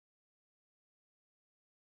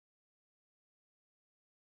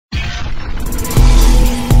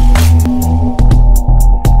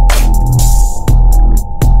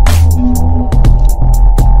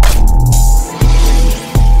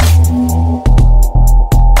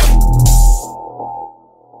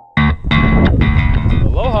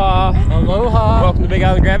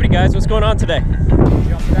what's going on today?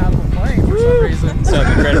 Jumping out of a plane for some reason.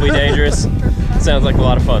 Sounds incredibly dangerous. Sounds like a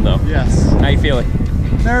lot of fun though. Yes. How you feeling?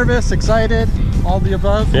 Nervous, excited, all the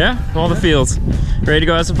above. Yeah, all the feels. Ready to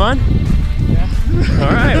go have some fun? Yeah.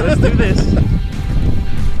 All right, let's do this.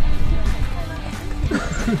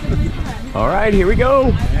 All right, here we go.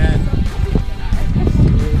 And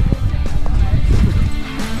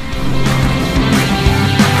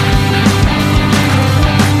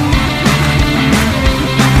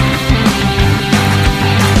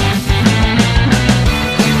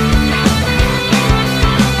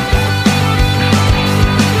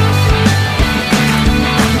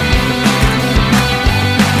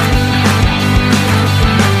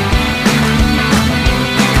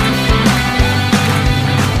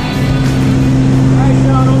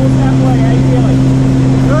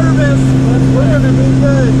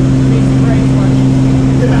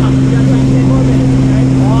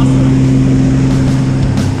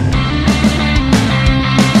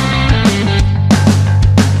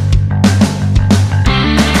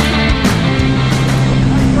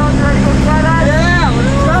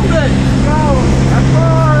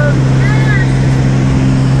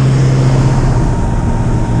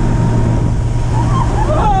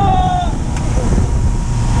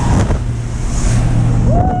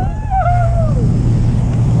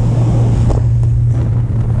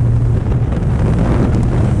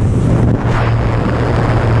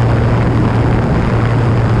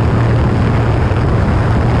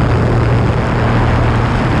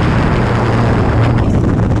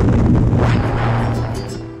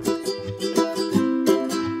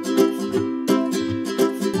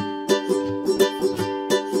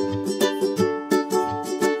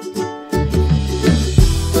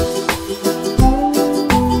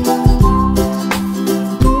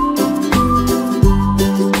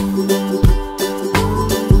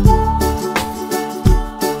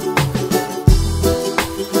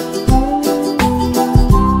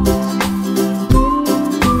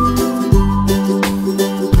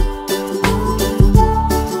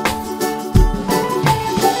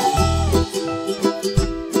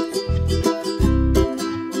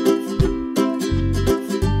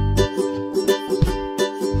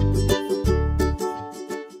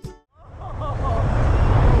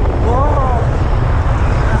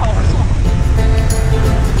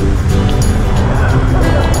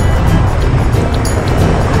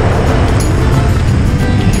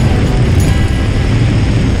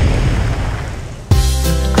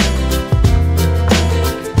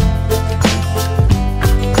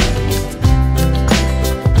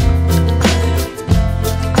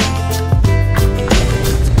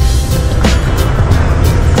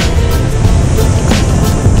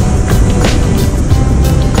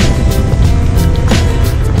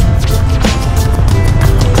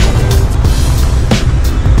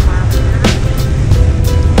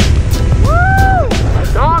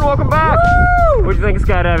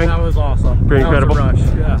skydiving? that was awesome. Pretty incredible. That was a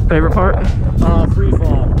rush. Yeah. Favorite part? Free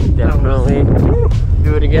fall. Definitely.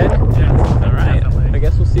 Do it again? Yeah. All right. Definitely. I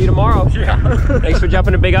guess we'll see you tomorrow. Yeah. Thanks for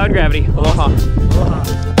jumping to Big I in gravity. Aloha.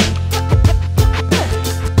 Aloha.